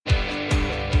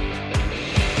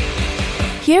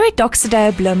Here at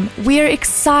Doxa Bloem, we are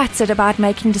excited about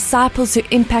making disciples who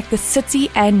impact the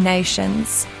city and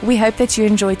nations. We hope that you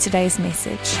enjoyed today's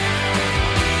message.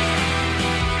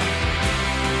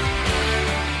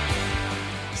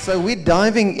 So we're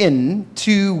diving in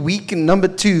to week number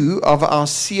 2 of our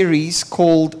series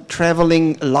called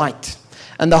Traveling Light.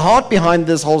 And the heart behind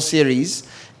this whole series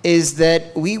is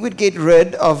that we would get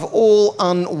rid of all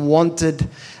unwanted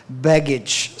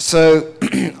baggage. So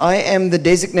I am the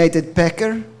designated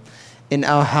packer in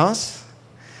our house,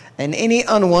 and any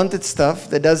unwanted stuff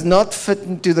that does not fit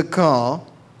into the car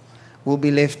will be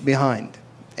left behind.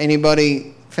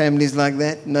 Anybody, families like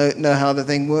that, know how the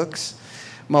thing works?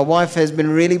 My wife has been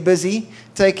really busy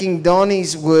taking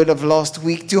Donnie's word of last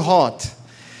week to heart,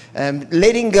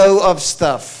 letting go of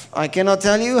stuff. I cannot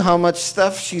tell you how much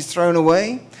stuff she's thrown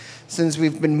away since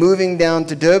we've been moving down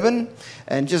to Durban.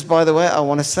 And just by the way, I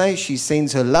want to say she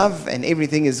sends her love and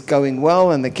everything is going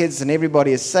well and the kids and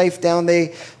everybody is safe down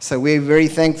there. So we're very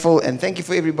thankful, and thank you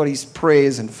for everybody's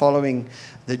prayers and following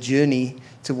the journey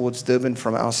towards Durban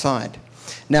from our side.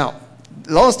 Now,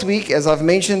 last week, as I've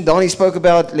mentioned, Donnie spoke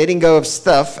about letting go of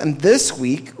stuff. And this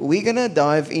week, we're going to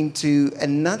dive into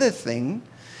another thing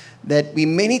that we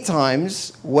many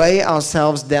times weigh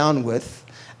ourselves down with,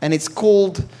 and it's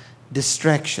called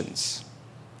distractions.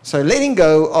 So letting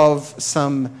go of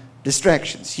some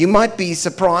distractions. You might be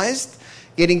surprised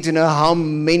getting to know how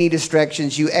many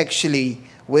distractions you actually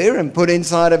wear and put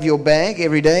inside of your bag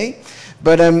every day.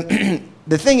 But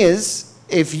the thing is,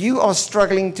 if you are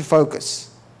struggling to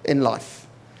focus in life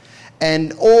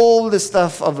and all the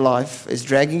stuff of life is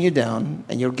dragging you down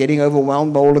and you're getting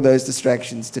overwhelmed by all of those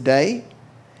distractions, today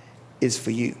is for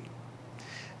you.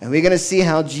 And we're going to see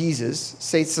how Jesus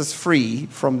sets us free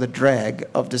from the drag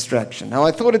of distraction. Now,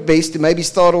 I thought it best to maybe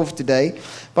start off today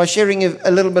by sharing a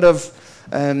little bit of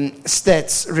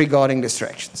stats regarding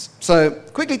distractions. So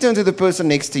quickly turn to the person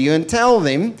next to you and tell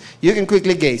them, you can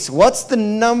quickly guess, what's the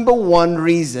number one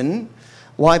reason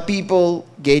why people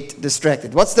get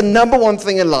distracted? What's the number one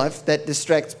thing in life that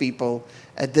distracts people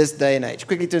at this day and age?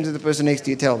 Quickly turn to the person next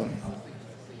to you, tell them.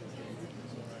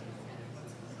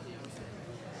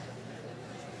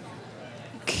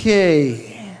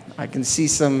 Okay, I can see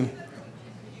some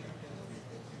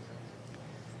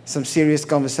serious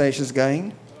conversations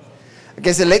going.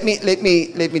 Okay, so let me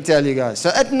tell you guys. So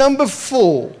at number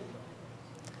 4,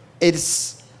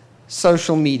 it's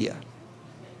social media.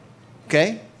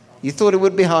 Okay, you thought it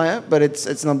would be higher, but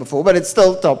it's number 4, but it's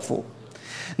still top 4.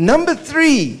 Number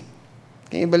 3,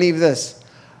 can you believe this?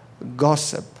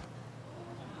 Gossip.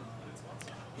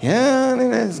 Yeah,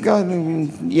 that's God.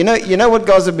 You know what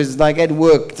gossip is like at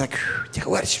work. It's like,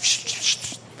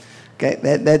 okay,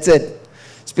 that's it.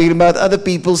 Speaking about other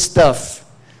people's stuff.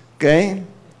 Okay.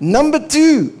 Number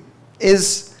 2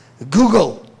 is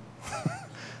Google.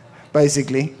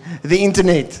 Basically, the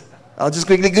internet. I'll just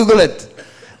quickly Google it.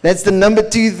 That's the number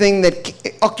 2 thing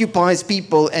that occupies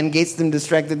people and gets them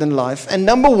distracted in life. And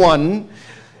number 1,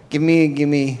 give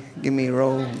me a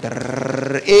roll.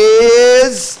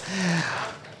 Is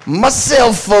my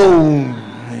cell phone.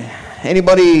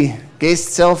 Anybody guessed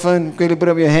cell phone? Quickly put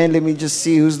up your hand. Let me just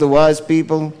see who's the wise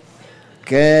people.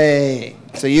 Okay.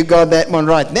 So you got that one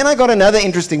right. Then I got another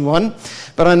interesting one,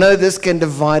 but I know this can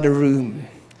divide a room.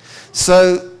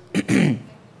 So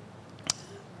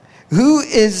who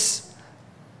is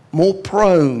more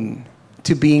prone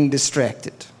to being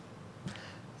distracted?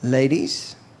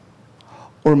 Ladies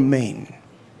or men?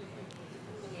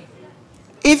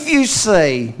 If you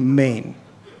say men,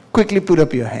 quickly put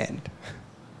up your hand.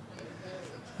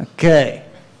 Okay.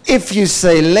 If you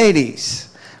say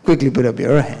ladies, quickly put up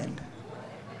your hand.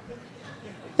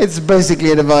 It's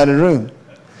basically a divided room.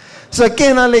 So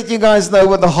can I let you guys know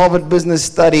what the Harvard Business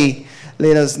Study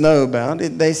let us know about?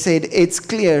 They said it's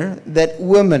clear that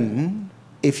women,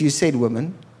 if you said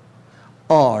women,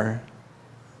 are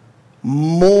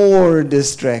more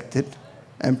distracted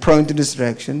and prone to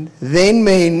distraction than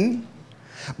men.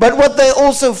 But what they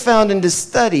also found in the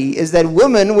study is that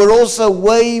women were also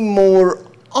way more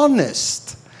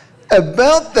honest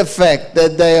about the fact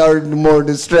that they are more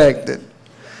distracted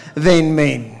than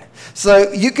men.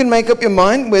 So you can make up your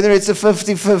mind whether it's a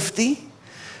 50-50,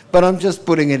 but I'm just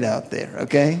putting it out there,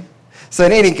 okay? So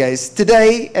in any case,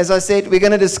 today, as I said, we're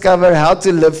going to discover how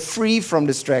to live free from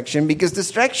distraction, because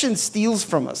distraction steals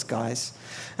from us, guys.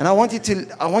 And I want you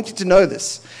to know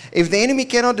this. If the enemy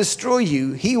cannot destroy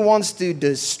you, he wants to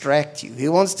distract you. He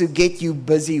wants to get you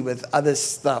busy with other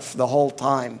stuff the whole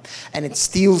time. And it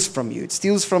steals from you. It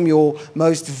steals from your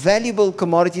most valuable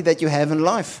commodity that you have in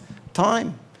life,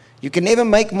 time. You can never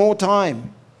make more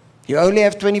time. You only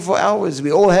have 24 hours.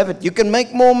 We all have it. You can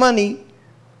make more money,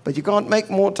 but you can't make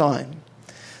more time.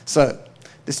 So,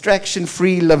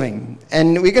 distraction-free living.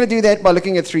 And we're going to do that by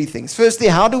looking at three things. Firstly,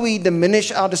 how do we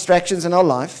diminish our distractions in our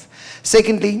life?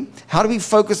 Secondly, how do we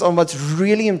focus on what's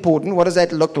really important? What does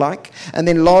that look like? And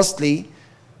then lastly,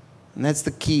 and that's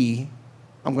the key,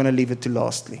 I'm going to leave it to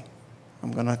lastly.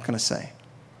 I'm not going to say.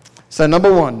 So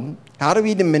number one, how do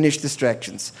we diminish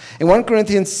distractions? In 1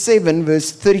 Corinthians 7,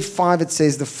 verse 35, it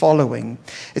says the following.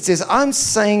 It says, I'm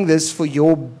saying this for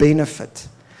your benefit,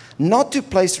 not to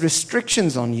place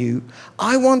restrictions on you.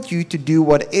 I want you to do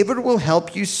whatever will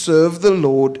help you serve the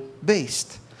Lord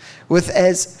best, with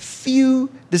as few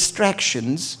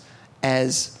distractions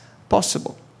as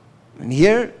possible. And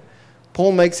here,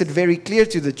 Paul makes it very clear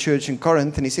to the church in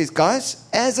Corinth, and he says, guys,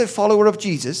 as a follower of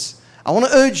Jesus, I want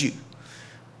to urge you.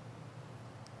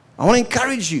 I want to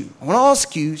encourage you. I want to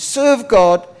ask you, serve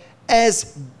God as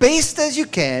best as you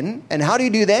can. And how do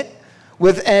you do that?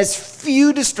 With as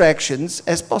few distractions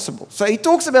as possible. So he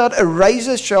talks about a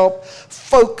razor-sharp,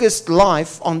 focused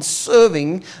life on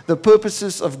serving the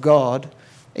purposes of God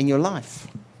in your life.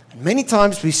 And many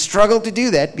times we struggle to do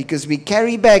that because we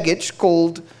carry baggage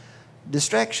called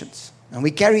distractions. And we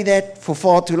carry that for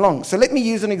far too long. So let me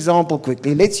use an example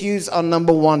quickly. Let's use our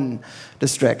number one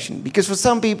distraction. Because for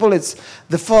some people, it's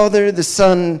the Father, the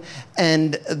Son,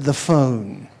 and the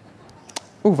phone.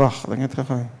 Oh, wacht, dan gaat het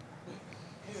gaan.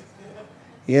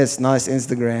 Yes, nice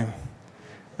Instagram.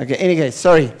 Okay, anyway,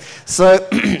 sorry. So,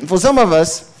 for some of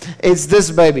us, it's this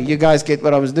baby. You guys get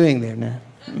what I was doing there now.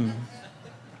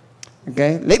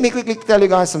 Okay, let me quickly tell you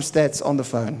guys some stats on the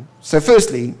phone. So,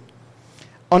 firstly,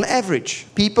 on average,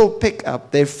 people pick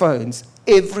up their phones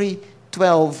every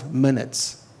 12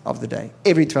 minutes of the day.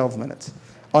 Every 12 minutes,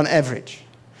 on average.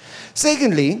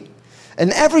 Secondly,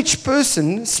 an average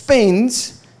person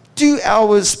spends 2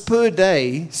 hours per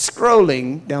day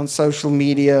scrolling down social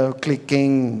media,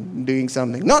 clicking, doing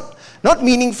something. Not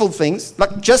meaningful things,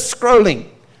 like just scrolling.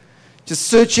 Just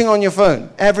searching on your phone.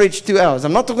 Average 2 hours.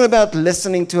 I'm not talking about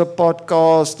listening to a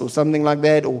podcast or something like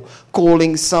that, or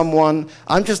calling someone.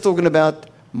 I'm just talking about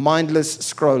mindless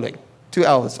scrolling. 2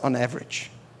 hours on average.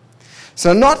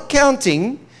 So not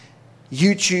counting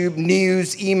YouTube,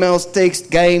 news, emails, text,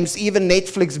 games, even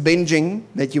Netflix binging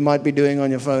that you might be doing on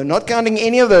your phone. Not counting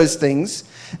any of those things.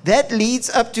 That leads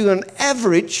up to an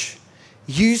average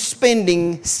you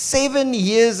spending 7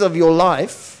 years of your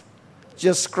life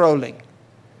just scrolling.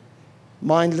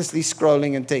 Mindlessly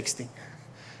scrolling and texting.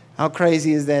 How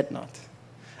crazy is that not?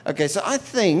 Okay, so I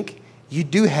think you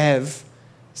do have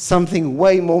something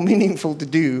way more meaningful to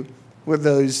do with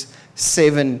those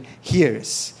 7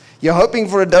 years. You're hoping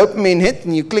for a dopamine hit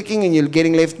and you're clicking and you're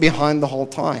getting left behind the whole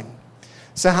time.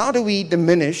 So how do we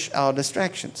diminish our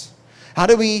distractions? How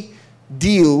do we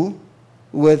deal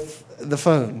with the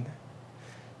phone?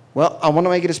 Well, I want to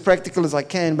make it as practical as I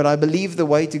can, but I believe the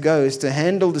way to go is to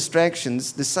handle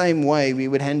distractions the same way we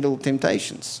would handle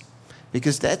temptations,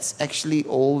 because that's actually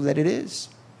all that it is.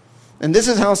 And this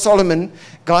is how Solomon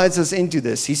guides us into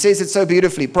this. He says it so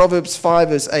beautifully. Proverbs 5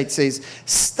 verse 8 says,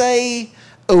 stay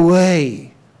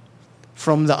away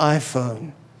from the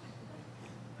iPhone.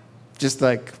 Just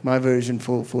like my version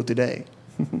for today.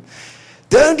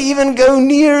 Don't even go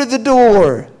near the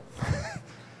door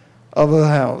of her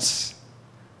house,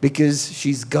 because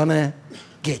she's gonna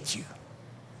get you.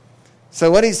 So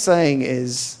what he's saying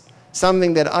is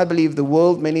something that I believe the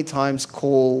world many times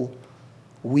call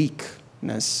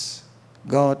weakness,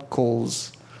 God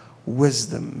calls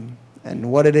wisdom.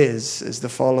 And what it is the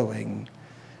following.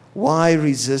 Why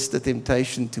resist the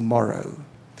temptation tomorrow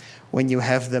when you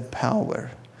have the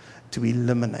power to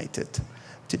eliminate it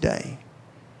today?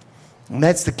 And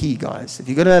that's the key, guys. If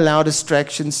you're going to allow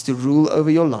distractions to rule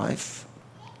over your life,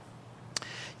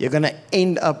 you're going to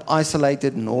end up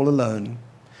isolated and all alone.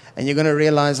 And you're going to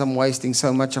realize I'm wasting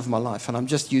so much of my life. And I'm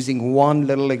just using one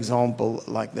little example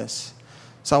like this.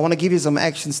 So I want to give you some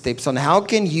action steps on how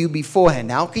can you beforehand,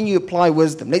 how can you apply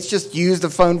wisdom. Let's just use the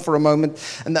phone for a moment.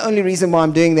 And the only reason why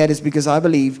I'm doing that is because I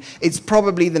believe it's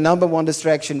probably the number one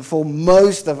distraction for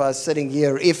most of us sitting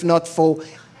here, if not for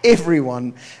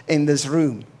everyone in this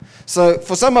room. So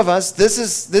for some of us, this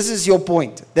is your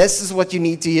point. This is what you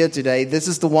need to hear today. This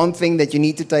is the one thing that you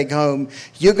need to take home.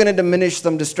 You're going to diminish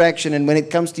some distraction, and when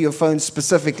it comes to your phone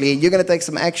specifically, you're going to take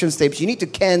some action steps. You need to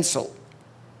cancel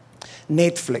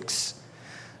Netflix.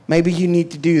 Maybe you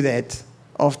need to do that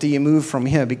after you move from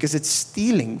here, because it's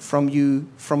stealing from you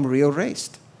from real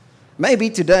rest. Maybe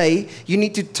today you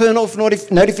need to turn off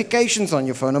notifications on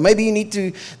your phone, or maybe you need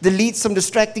to delete some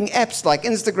distracting apps like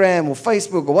Instagram or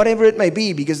Facebook or whatever it may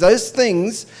be, because those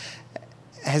things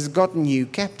has gotten you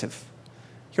captive.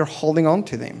 You're holding on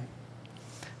to them.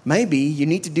 Maybe you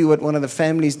need to do what one of the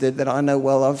families did that I know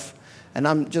well of. And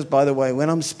I'm just, by the way, when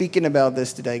I'm speaking about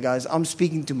this today, guys, I'm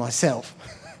speaking to myself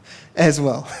as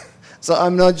well. So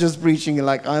I'm not just preaching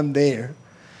like I'm there.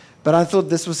 But I thought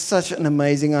this was such an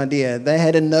amazing idea. They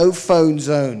had a no-phone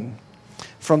zone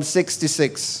from 6 to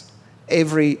 6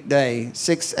 every day,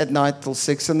 6 at night till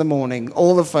 6 in the morning.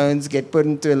 All the phones get put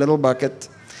into a little bucket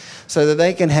so that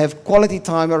they can have quality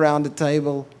time around the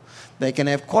table. They can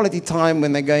have quality time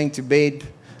when they're going to bed,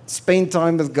 spend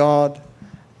time with God,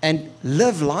 and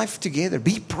live life together.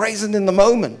 Be present in the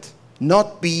moment,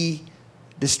 not be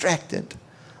distracted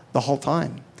the whole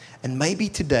time. And maybe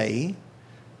today,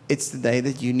 it's the day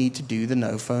that you need to do the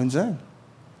no phone zone.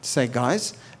 Say,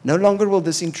 guys, no longer will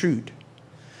this intrude.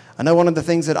 I know one of the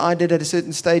things that I did at a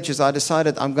certain stage is I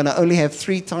decided I'm going to only have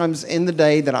 3 times in the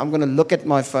day that I'm going to look at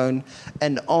my phone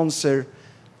and answer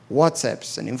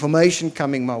WhatsApps and information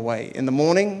coming my way. In the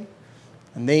morning,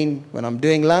 and then when I'm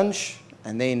doing lunch,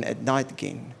 and then at night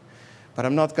again. But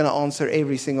I'm not going to answer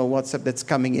every single WhatsApp that's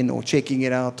coming in or checking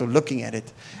it out or looking at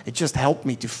it. It just helped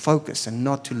me to focus and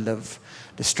not to live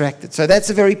distracted. So that's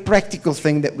a very practical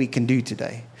thing that we can do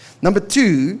today. Number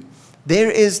 2, there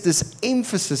is this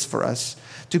emphasis for us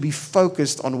to be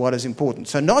focused on what is important.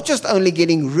 So not just only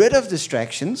getting rid of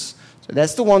distractions, so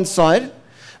that's the one side,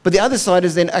 but the other side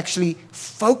is then actually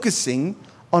focusing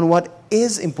on what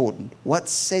is important, what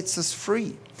sets us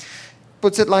free.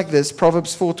 Puts it like this,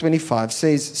 Proverbs 4:25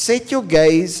 says, set your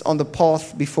gaze on the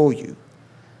path before you,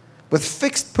 with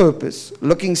fixed purpose,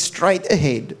 looking straight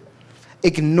ahead.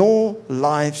 Ignore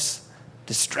life's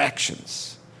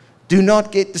distractions. Do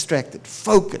not get distracted.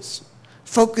 Focus.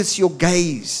 Focus your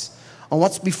gaze on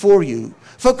what's before you.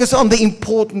 Focus on the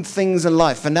important things in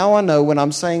life. And now I know when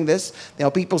I'm saying this, there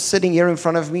are people sitting here in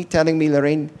front of me telling me,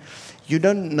 Louren, you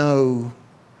don't know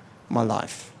my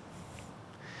life.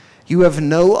 You have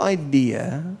no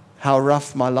idea how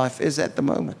rough my life is at the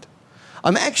moment.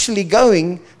 I'm actually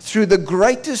going through the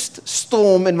greatest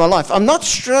storm in my life. I'm not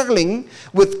struggling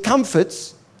with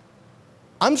comforts.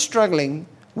 I'm struggling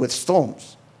with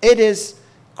storms. It is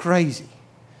crazy.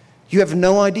 You have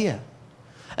no idea.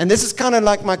 And this is kind of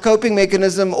like my coping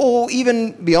mechanism, or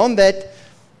even beyond that,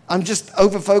 I'm just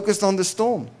over-focused on the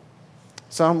storm.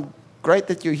 So I'm great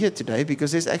that you're here today,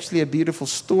 because there's actually a beautiful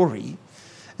story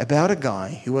about a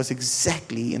guy who was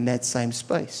exactly in that same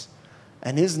space.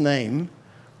 And his name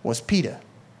was Peter.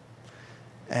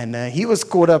 And he was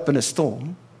caught up in a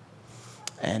storm.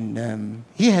 And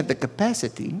he had the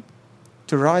capacity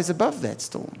to rise above that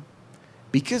storm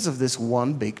because of this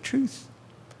one big truth.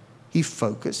 He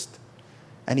focused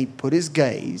and he put his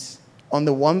gaze on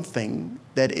the one thing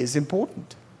that is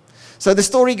important. So the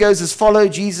story goes as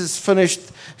follows. Jesus finished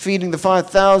feeding the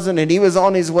 5,000 and he was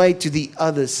on his way to the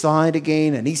other side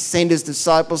again, and he sent his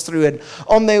disciples through, and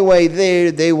on their way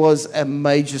there was a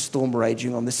major storm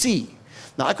raging on the sea.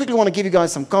 Now I quickly want to give you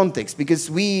guys some context, because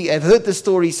we have heard the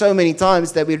story so many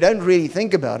times that we don't really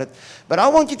think about it. But I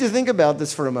want you to think about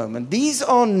this for a moment. These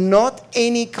are not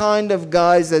any kind of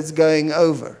guys that's going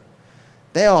over.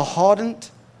 They are hardened,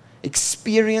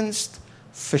 experienced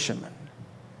fishermen.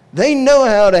 They know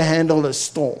how to handle a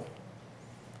storm.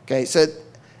 Okay, so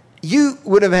you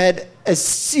would have had a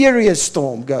serious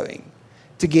storm going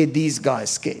to get these guys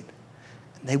scared.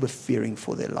 And they were fearing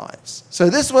for their lives. So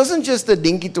this wasn't just a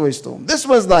dinky toy storm. This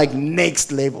was like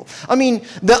next level. I mean,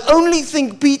 the only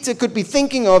thing Peter could be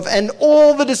thinking of, and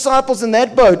all the disciples in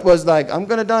that boat, was like, I'm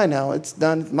going to die now. It's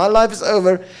done. My life is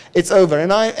over. It's over.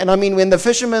 And I mean, when the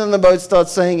fishermen on the boat start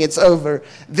saying it's over,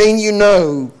 then you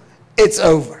know it's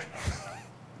over.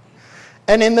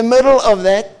 And in the middle of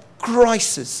that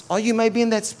crisis, or you may be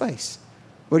in that space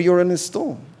where you're in a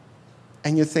storm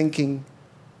and you're thinking,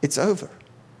 it's over.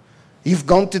 You've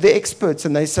gone to the experts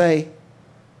and they say,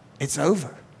 it's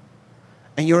over.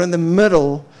 And you're in the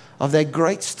middle of that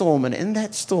great storm. And in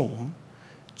that storm,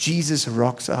 Jesus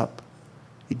rocks up.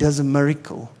 He does a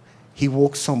miracle. He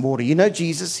walks on water. You know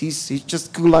Jesus, he's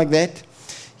just cool like that.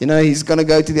 You know, he's going to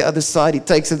go to the other side. He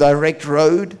takes a direct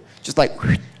road, just like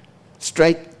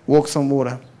straight. Walks on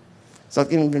water. It's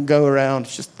not even going to go around.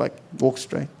 It's just like walk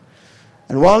straight.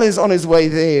 And while he's on his way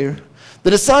there,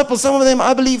 the disciples, some of them,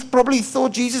 I believe, probably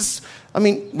thought Jesus, I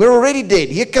mean, we're already dead.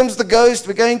 Here comes the ghost.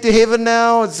 We're going to heaven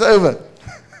now. It's over.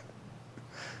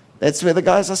 That's where the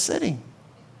guys are sitting.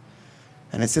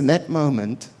 And it's in that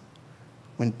moment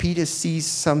when Peter sees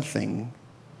something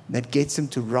that gets him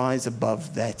to rise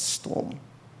above that storm.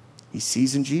 He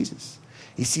sees in Jesus.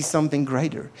 He sees something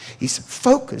greater. He's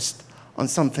focused on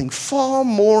something far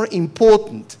more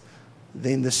important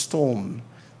than the storm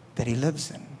that he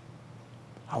lives in.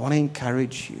 I want to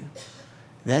encourage you.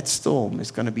 That storm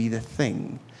is going to be the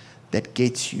thing that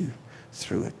gets you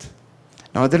through it.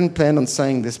 Now, I didn't plan on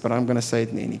saying this, but I'm going to say it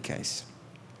in any case.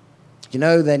 You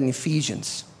know that in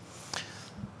Ephesians,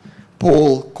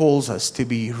 Paul calls us to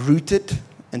be rooted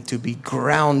and to be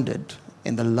grounded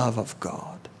in the love of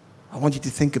God. I want you to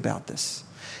think about this.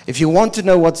 If you want to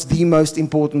know what's the most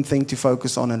important thing to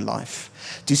focus on in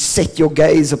life, to set your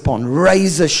gaze upon,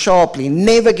 razor sharply,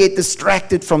 never get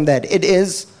distracted from that, it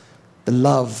is the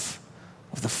love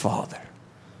of the Father,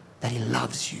 that He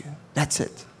loves you. That's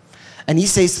it. And He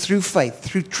says through faith,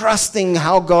 through trusting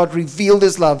how God revealed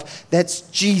His love, that's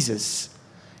Jesus,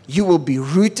 you will be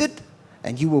rooted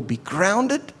and you will be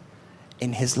grounded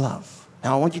in His love.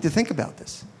 Now I want you to think about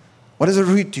this. What does a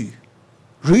root do?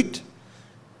 Root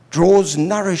draws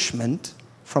nourishment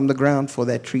from the ground for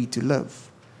that tree to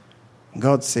live. And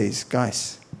God says,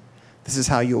 guys, this is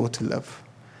how you ought to live.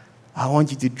 I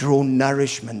want you to draw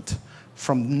nourishment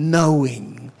from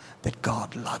knowing that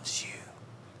God loves you.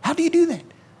 How do you do that?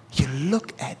 You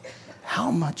look at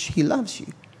how much He loves you.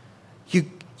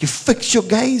 You fix your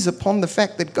gaze upon the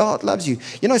fact that God loves you.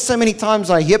 You know, so many times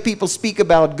I hear people speak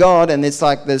about God and it's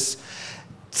like this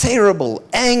terrible,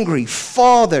 angry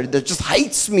father that just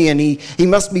hates me and he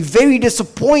must be very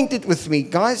disappointed with me.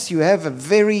 Guys, you have a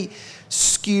very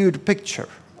skewed picture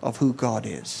of who God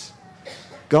is.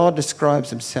 God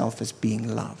describes Himself as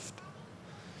being loved.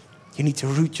 You need to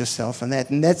root yourself in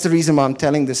that. And that's the reason why I'm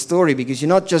telling this story, because you're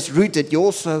not just rooted, you're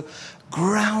also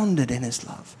grounded in His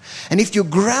love. And if you're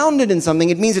grounded in something,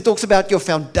 it means it talks about your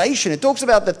foundation. It talks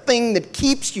about the thing that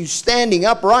keeps you standing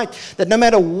upright, that no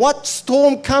matter what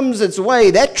storm comes its way,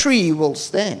 that tree will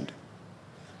stand.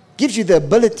 Gives you the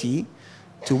ability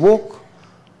to walk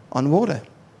on water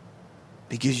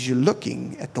because you're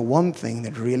looking at the one thing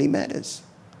that really matters,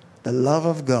 the love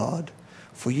of God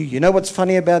for you. You know what's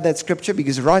funny about that scripture?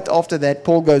 Because right after that,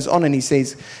 Paul goes on and he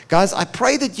says, guys, I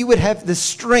pray that you would have the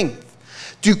strength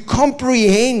to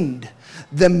comprehend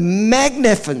the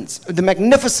magnificence,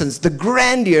 the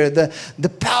grandeur, the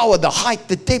power, the height,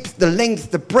 the depth, the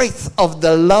length, the breadth of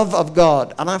the love of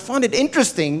God. And I find it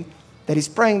interesting that he's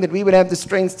praying that we would have the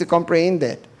strength to comprehend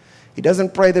that. He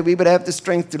doesn't pray that we would have the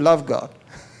strength to love God.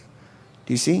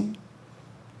 Do you see?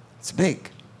 It's big.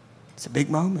 It's a big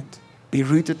moment. Be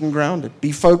rooted and grounded.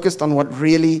 Be focused on what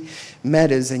really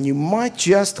matters, and you might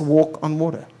just walk on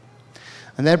water.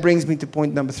 And that brings me to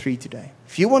point number 3 today.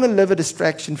 If you want to live a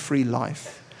distraction-free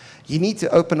life, you need to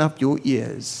open up your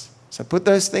ears. So put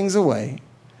those things away.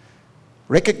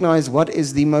 Recognize what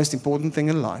is the most important thing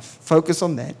in life. Focus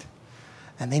on that.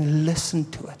 And then listen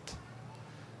to it.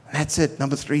 And that's it.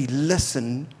 Number 3,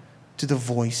 listen to the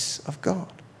voice of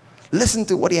God. Listen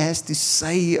to what He has to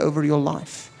say over your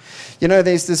life. You know,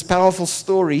 there's this powerful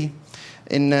story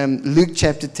in Luke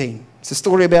chapter 10. It's a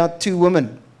story about 2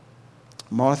 women,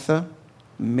 Martha,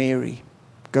 Mary.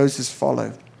 Goes as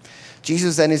follows.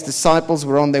 Jesus and His disciples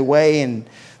were on their way and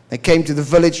they came to the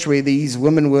village where these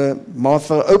women were.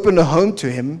 Martha opened a home to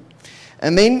Him,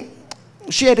 and then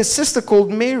she had a sister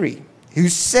called Mary who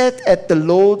sat at the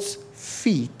Lord's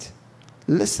feet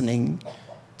listening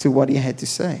to what He had to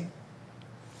say.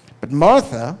 But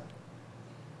Martha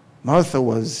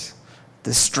was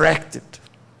distracted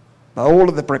by all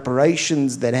of the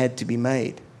preparations that had to be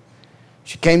made.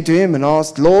 She came to Him and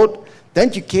asked, Lord,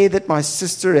 don't you care that my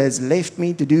sister has left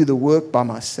me to do the work by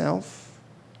myself?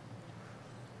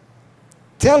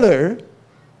 Tell her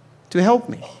to help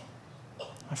me.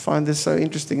 I find this so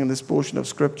interesting in this portion of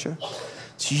Scripture.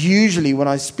 It's usually when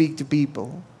I speak to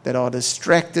people that are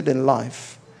distracted in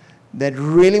life, that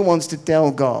really wants to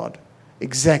tell God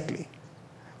exactly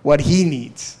what He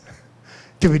needs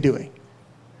to be doing.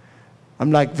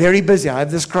 I'm like, very busy. I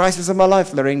have this crisis in my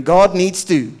life, Louren. God needs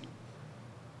to.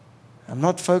 I'm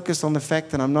not focused on the fact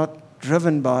that I'm not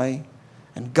driven by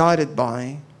and guided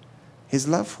by His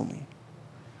love for me.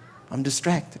 I'm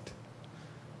distracted.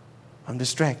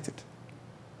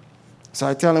 So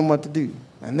I tell Him what to do.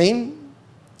 And then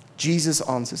Jesus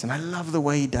answers. And I love the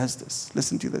way He does this.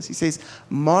 Listen to this. He says,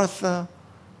 Martha,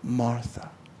 Martha.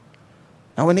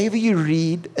 Now, whenever you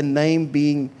read a name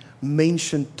being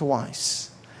mentioned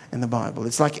twice in the Bible,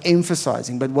 it's like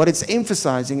emphasizing. But what it's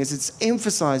emphasizing is it's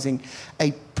emphasizing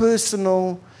a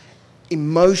personal,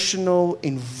 emotional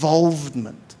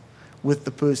involvement with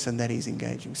the person that He's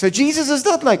engaging. So Jesus is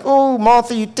not like, oh,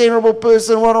 Martha, you terrible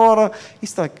person, what.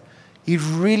 He's like, He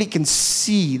really can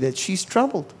see that she's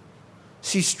troubled.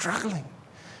 She's struggling.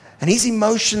 And He's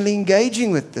emotionally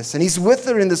engaging with this. And He's with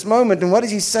her in this moment. And what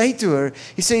does He say to her?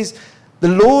 He says, the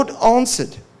Lord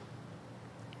answered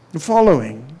the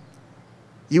following.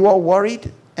 You are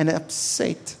worried and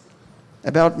upset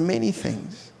about many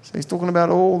things. So he's talking about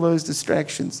all those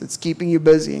distractions that's keeping you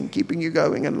busy and keeping you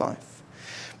going in life.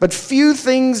 But few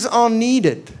things are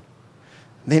needed.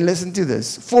 Then listen to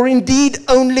this. For indeed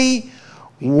only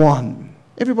one.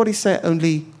 Everybody say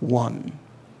only one.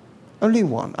 Only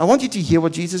one. I want you to hear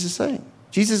what Jesus is saying.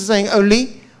 Jesus is saying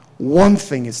only one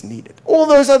thing is needed. All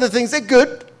those other things, they're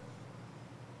good.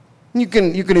 You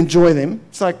can enjoy them.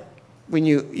 It's like when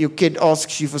your kid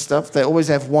asks you for stuff, they always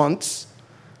have wants,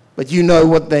 but you know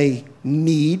what they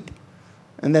need.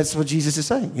 And that's what Jesus is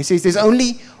saying. He says there's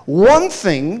only one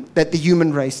thing that the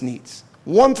human race needs.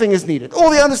 One thing is needed.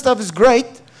 All the other stuff is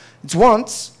great. It's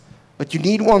wants, but you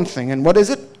need one thing. And what is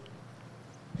it?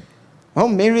 Well,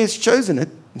 Mary has chosen it.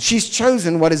 She's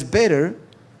chosen what is better,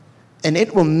 and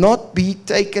it will not be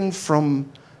taken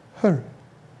from her.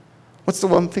 What's the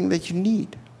one thing that you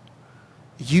need?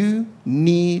 You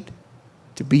need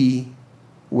to be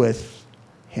with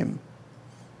Him.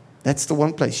 That's the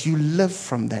one place. You live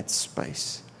from that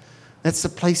space. That's the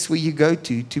place where you go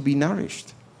to be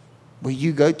nourished, where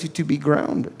you go to be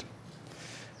grounded.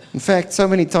 In fact, so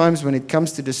many times when it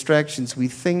comes to distractions, we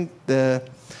think the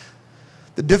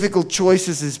difficult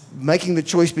choices is making the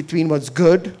choice between what's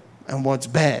good and what's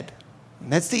bad.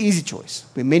 And that's the easy choice.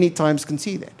 We many times can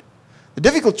see that. The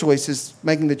difficult choice is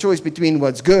making the choice between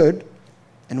what's good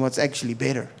and what's actually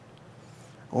better.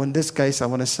 Or in this case, I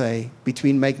want to say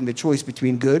between making the choice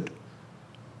between good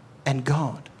and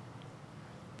God.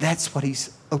 That's what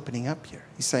he's opening up here.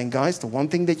 He's saying, guys, the one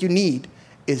thing that you need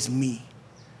is me.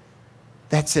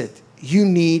 That's it. You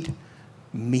need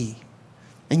me.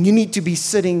 And you need to be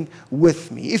sitting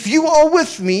with me. If you are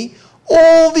with me,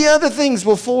 all the other things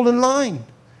will fall in line.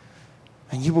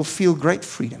 And you will feel great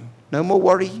freedom. No more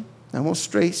worry, no more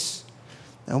stress,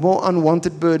 no more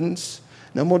unwanted burdens,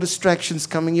 no more distractions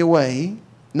coming your way,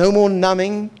 no more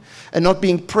numbing and not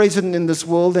being present in this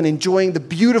world and enjoying the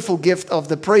beautiful gift of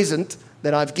the present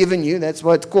that I've given you. That's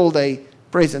why it's called a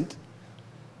present,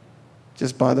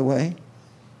 just by the way.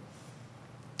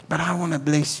 But I want to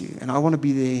bless you, and I want to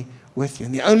be there with you.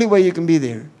 And the only way you can be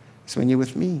there is when you're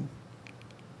with me.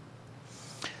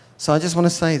 So I just want to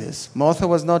say this. Martha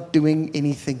was not doing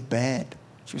anything bad.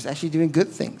 She was actually doing good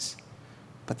things.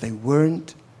 But they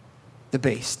weren't the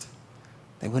best.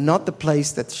 They were not the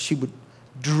place that she would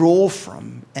draw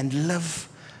from and live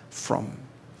from.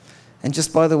 And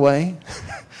just by the way,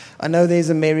 I know there's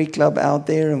a Mary Club out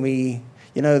there, and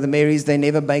the Marys, they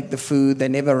never bake the food, they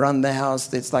never run the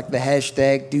house. It's like the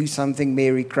hashtag, do something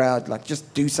Mary crowd, like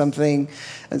just do something,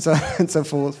 and so and so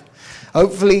forth.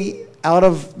 Hopefully, out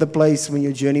of the place when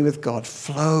your journey with God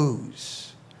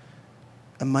flows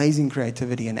amazing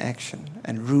creativity and action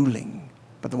and ruling.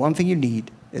 But the one thing you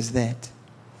need is that.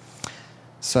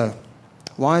 So,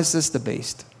 why is this the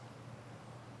best?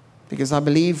 Because I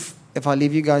believe if I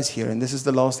leave you guys here, and this is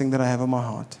the last thing that I have on my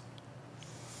heart,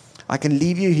 I can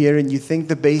leave you here and you think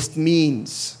the best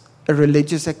means a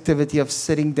religious activity of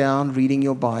sitting down, reading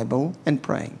your Bible, and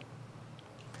praying.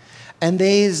 And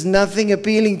there is nothing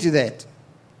appealing to that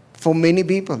for many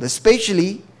people,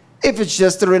 especially if it's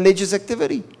just a religious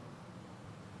activity,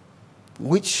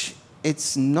 which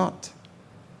it's not.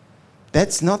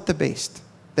 That's not the best.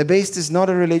 The best is not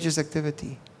a religious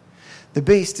activity. The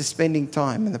best is spending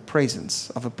time in the presence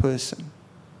of a person.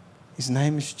 His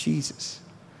name is Jesus.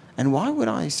 And why would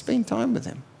I spend time with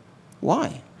him?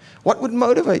 Why? What would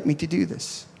motivate me to do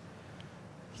this?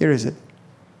 Here is it.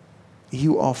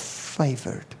 You are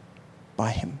favored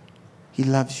by him. He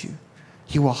loves you.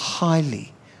 You are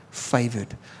highly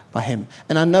favored by him.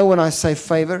 And I know when I say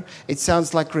favor, it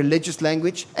sounds like religious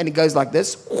language, and it goes like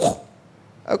this.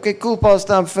 Okay, cool,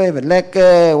 Pastor, I'm favored.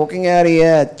 Lekker, walking out of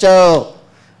here, ciao,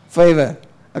 favor.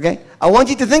 Okay? I want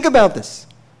you to think about this.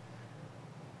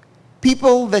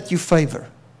 People that you favor,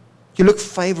 you look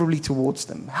favorably towards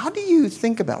them. How do you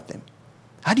think about them?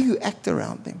 How do you act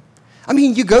around them? I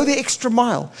mean, you go the extra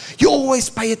mile. You always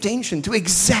pay attention to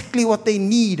exactly what they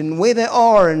need and where they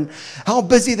are and how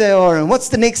busy they are and what's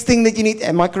the next thing that you need.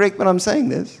 Am I correct when I'm saying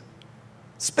this?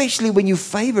 Especially when you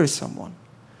favor someone.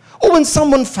 Or when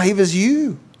someone favors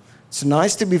you. It's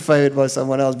nice to be favored by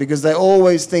someone else because they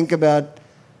always think about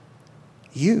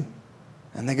you.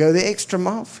 And they go the extra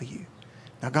mile for you.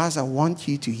 Now, guys, I want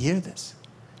you to hear this.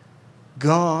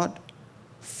 God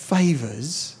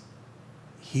favors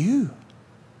you.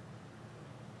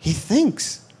 He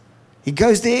thinks. He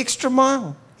goes the extra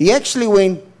mile. He actually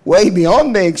went way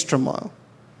beyond the extra mile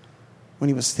when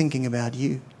he was thinking about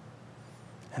you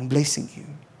and blessing you.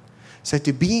 So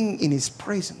to being in his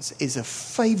presence is a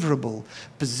favorable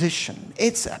position.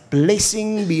 It's a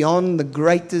blessing beyond the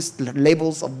greatest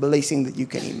levels of blessing that you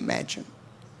can imagine.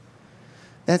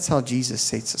 That's how Jesus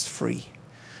sets us free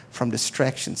from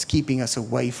distractions, keeping us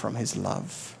away from His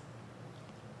love.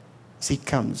 As He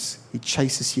comes, He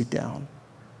chases you down,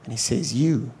 and He says,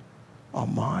 you are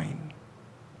mine.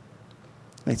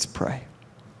 Let's pray.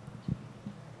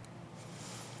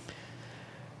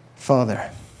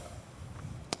 Father,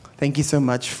 thank you so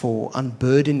much for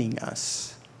unburdening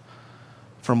us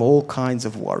from all kinds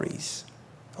of worries,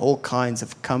 all kinds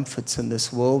of comforts in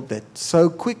this world that so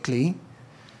quickly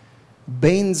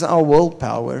bends our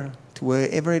willpower to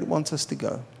wherever it wants us to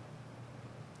go.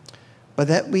 But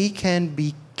that we can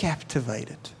be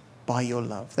captivated by your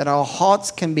love, that our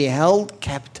hearts can be held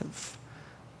captive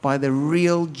by the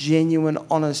real, genuine,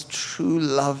 honest, true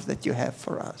love that you have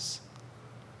for us.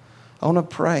 I want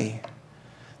to pray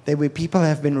that where people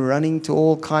have been running to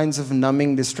all kinds of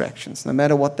numbing distractions, no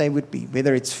matter what they would be,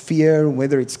 whether it's fear,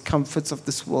 whether it's comforts of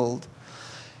this world,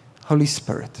 Holy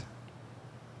Spirit,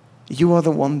 you are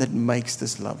the one that makes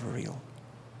this love real.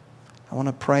 I want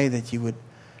to pray that you would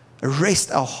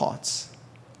arrest our hearts,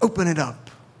 open it up,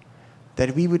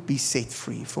 that we would be set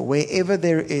free. For wherever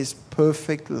there is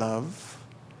perfect love,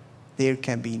 there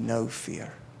can be no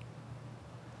fear.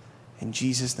 In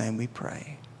Jesus' name we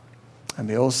pray. And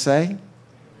we all say,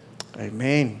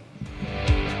 Amen.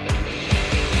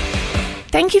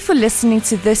 Thank you for listening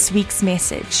to this week's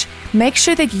message. Make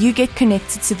sure that you get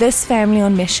connected to this family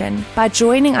on mission by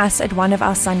joining us at one of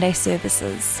our Sunday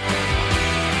services.